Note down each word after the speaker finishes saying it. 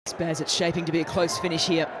Spaz, it's shaping to be a close finish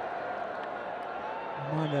here.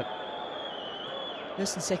 Reminder,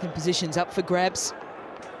 first and second positions up for grabs.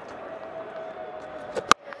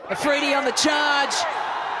 Afridi on the charge.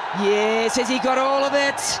 Yes, has he got all of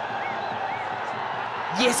it?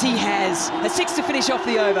 Yes, he has. A 6 to finish off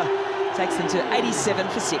the over. Takes them to 87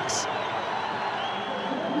 for 6.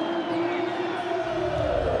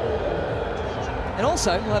 And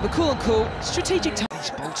also, we'll have a cool strategic time.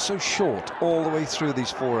 He's bowled so short all the way through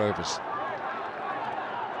these 4 overs.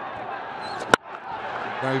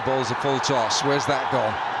 Now he bowls a full toss. Where's that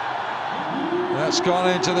gone? That's gone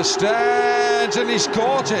into the stands and he's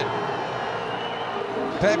caught it.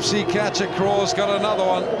 Pepsi catcher Craw's got another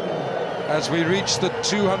one as we reach the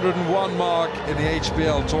 201 mark in the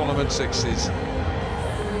HBL Tournament 60s.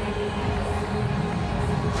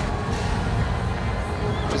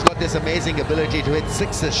 He's got this amazing ability to hit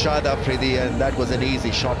sixes, Shahid Afridi, and that was an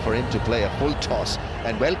easy shot for him to play, a full toss.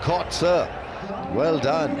 And well caught, sir. Well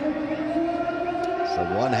done. It's a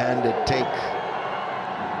one-handed take.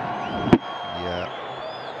 Yeah,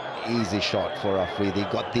 easy shot for Afridi.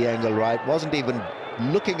 Got the angle right. Wasn't even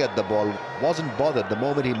looking at the ball. Wasn't bothered. The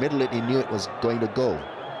moment he middled it, he knew it was going to go.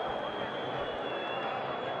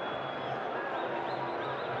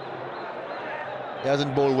 He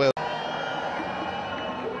hasn't bowled well.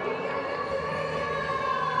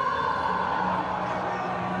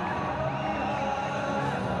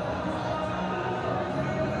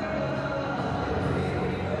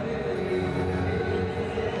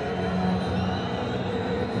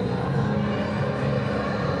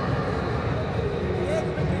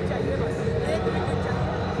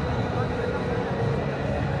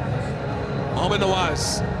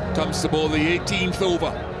 M1O1 comes to bowl the 18th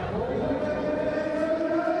over.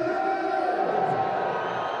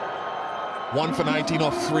 One for 19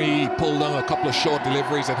 off 3, pulled down a couple of short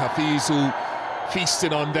deliveries at Hafiz, who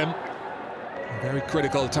feasted on them. A very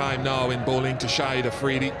critical time now in bowling to Shahid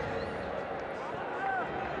Afridi.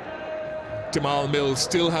 Jamal Mills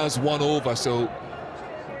still has 1 over, so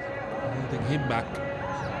holding him back.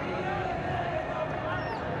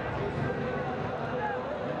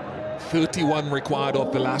 .31 required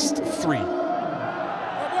of the last 3.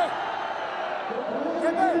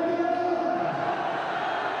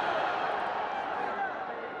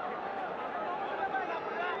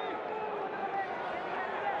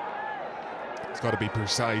 It's got to be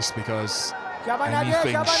precise because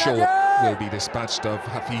anything short will be dispatched of.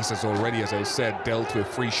 Hafiz has already, as I said, dealt with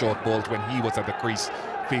 3 short balls when he was at the crease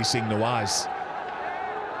facing Nawaz.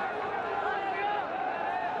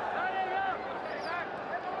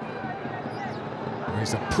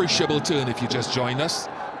 There's an appreciable turn if you just joined us.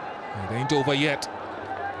 It ain't over yet.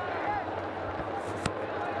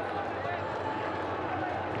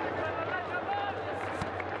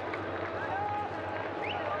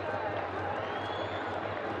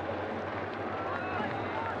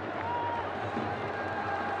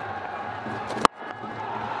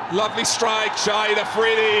 Lovely strike, Shahid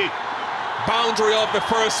Afridi. Boundary of the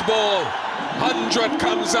first ball. 100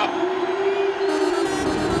 comes up.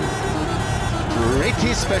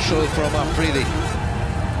 Pretty special from Afridi.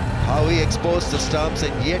 How he exposed the stumps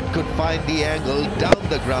and yet could find the angle down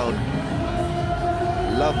the ground.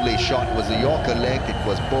 Lovely shot. Was a Yorker length. It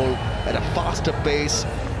was bowled at a faster pace,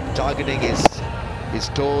 targeting his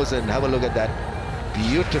toes, and have a look at that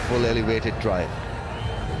beautiful elevated drive.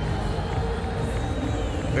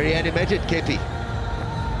 Very animated, KP.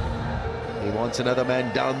 He wants another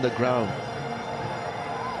man down the ground.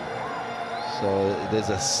 So there's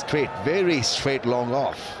a straight, very straight long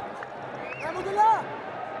off.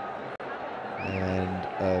 And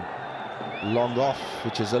a long off,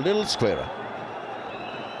 which is a little squarer.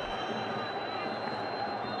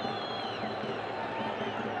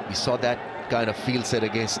 We saw that kind of field set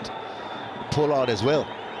against Pollard as well.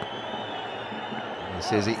 He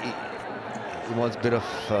says he wants a bit of...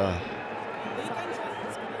 well,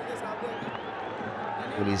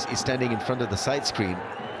 he's standing in front of the side screen.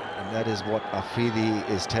 And that is what Afridi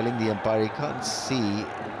is telling the umpire. He can't see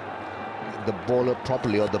the bowler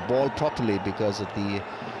properly or the ball properly because of the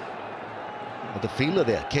fielder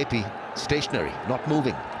there. KP stationary, not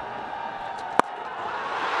moving.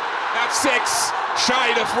 That's 6.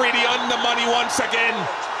 Shahid Afridi on the money once again.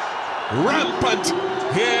 Rampant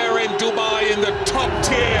here in Dubai in the top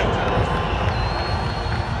tier.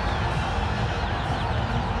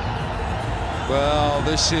 Well,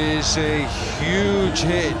 this is a huge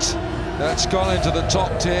hit. That's gone into the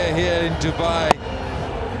top tier here in Dubai.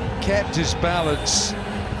 Kept his balance.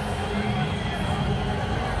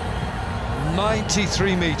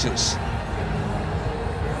 93 meters.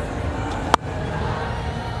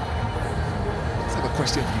 Let's have a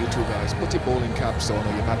question for you two guys. Put your bowling caps on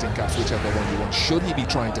or your batting caps, whichever one you want. Should he be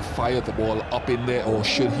trying to fire the ball up in there, or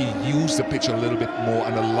should he use the pitch a little bit more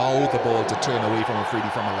and allow the ball to turn away from Afridi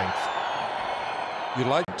from a length? You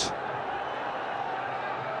liked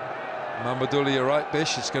Mahmudullah, you're right,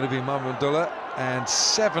 Bish. It's going to be Mahmudullah, and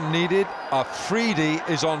 7 needed. Afridi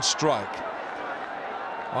is on strike.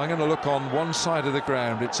 I'm going to look on one side of the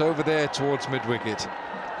ground. It's over there towards mid-wicket.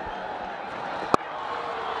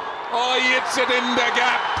 Oh, he hits it in the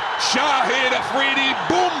gap. Shahid Afridi,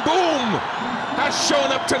 boom, boom, has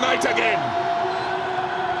shown up tonight again.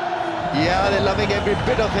 Yeah, they're loving every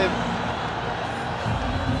bit of him.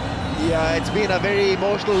 Yeah, it's been a very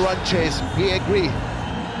emotional run chase. We agree.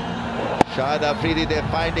 Shahid Afridi, they're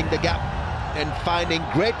finding the gap and finding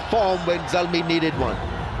great form when Zalmi needed one.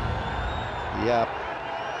 Yeah,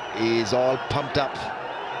 he's all pumped up.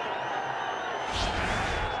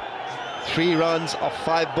 3 runs of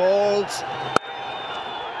 5 balls,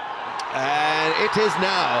 and it is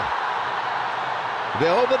now.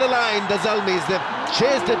 They're over the line, the Zalmis. They've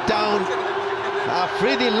chased it down.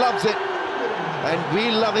 Afridi loves it, and we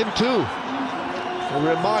love him too. A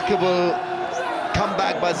remarkable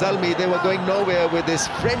comeback by Zalmi. They were going nowhere with this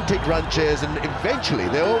frantic run chase, and eventually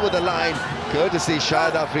they're over the line, courtesy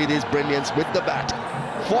Shahid Afridi's brilliance with the bat.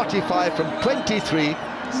 45 from 23.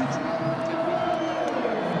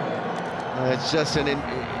 It's just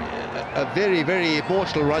a very, very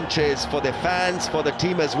emotional run chase for their fans, for the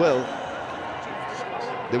team as well.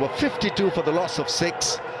 They were 52 for the loss of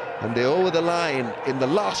 6, and they're over the line in the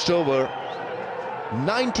last over.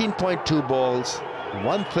 19.2 balls,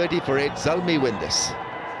 130 for 8. Zalmi win this,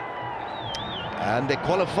 and they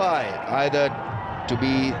qualify either to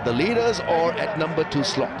be the leaders or at number 2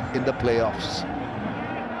 slot in the playoffs.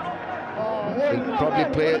 They'll probably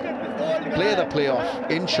play the playoff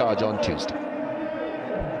in Sharjah on Tuesday.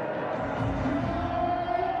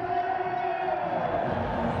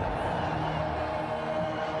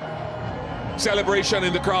 Celebration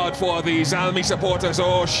in the crowd for the Zalmi supporters.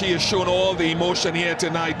 Oh, she has shown all the emotion here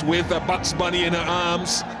tonight with a Bugs Bunny in her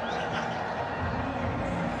arms.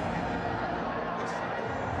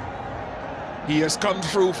 He has come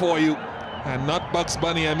through for you, and not Bugs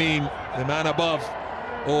Bunny, I mean the man above.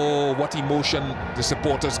 Oh, what emotion the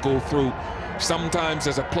supporters go through. Sometimes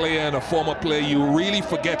as a player and a former player, you really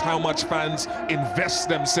forget how much fans invest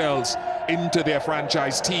themselves into their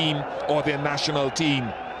franchise team or their national team.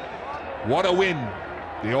 What a win.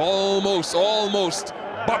 They almost,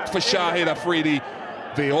 but for Shahid Afridi,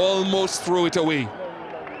 they almost threw it away.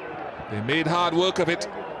 They made hard work of it.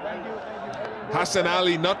 Hassan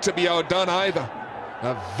Ali not to be outdone either.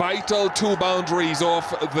 A vital 2 boundaries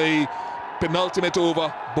off the penultimate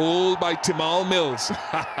over, bowled by Timal Mills.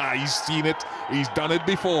 He's seen it, he's done it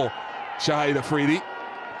before, Shahid Afridi.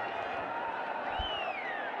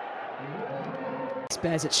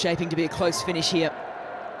 Spaz, it's shaping to be a close finish here.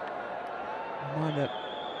 Reminder,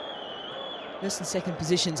 first and second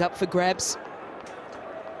positions up for grabs.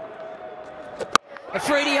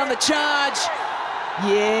 Afridi on the charge.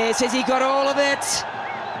 Yes, has he got all of it?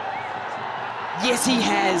 Yes, he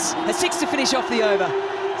has. A 6 to finish off the over.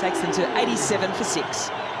 Takes them to 87 for 6.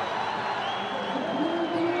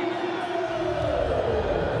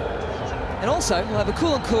 And also, we'll have a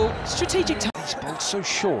cool strategic time. He's bowled so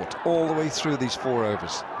short all the way through these 4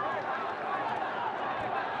 overs.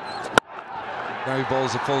 Now he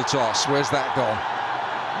bowls a full toss. Where's that gone?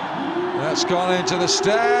 That's gone into the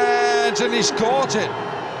stands, and he's caught it.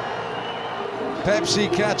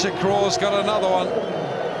 Pepsi catcher Craw's got another one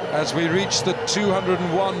as we reach the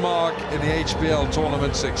 201 mark in the HBL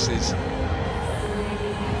Tournament 60s.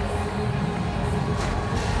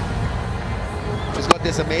 He's got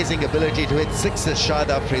this amazing ability to hit 6s, Shahid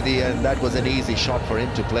Afridi, and that was an easy shot for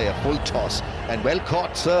him to play, a full toss. And well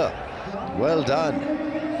caught, sir. Well done.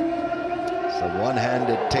 It's a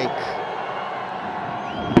one-handed take.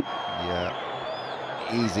 Yeah,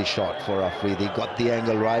 easy shot for Afridi. Got the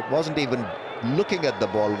angle right. Wasn't even looking at the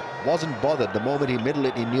ball. Wasn't bothered. The moment he middled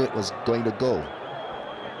it, he knew it was going to go.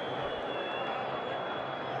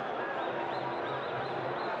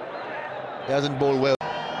 He doesn't bowl well.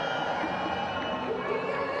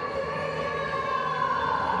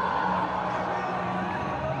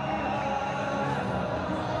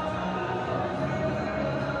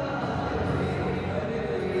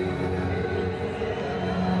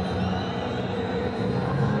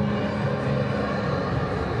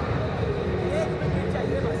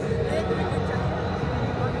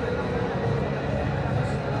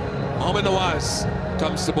 M1O1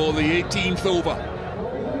 comes to bowl the 18th over.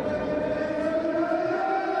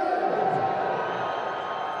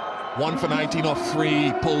 1 for 19 off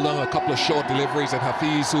 3, pulled on a couple of short deliveries at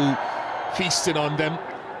Hafiz, who feasted on them.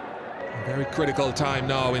 A very critical time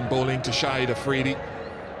now in bowling to Shahid Afridi.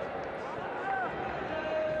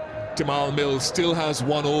 Jamal Mills still has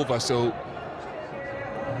 1 over, so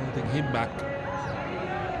holding him back.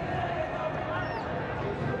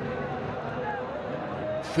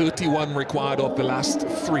 .31 required of the last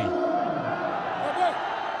 3.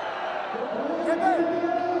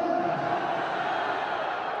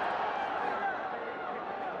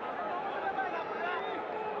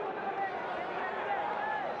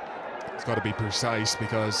 It's got to be precise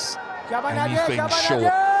because anything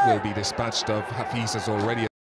short will be dispatched of. Hafiz has already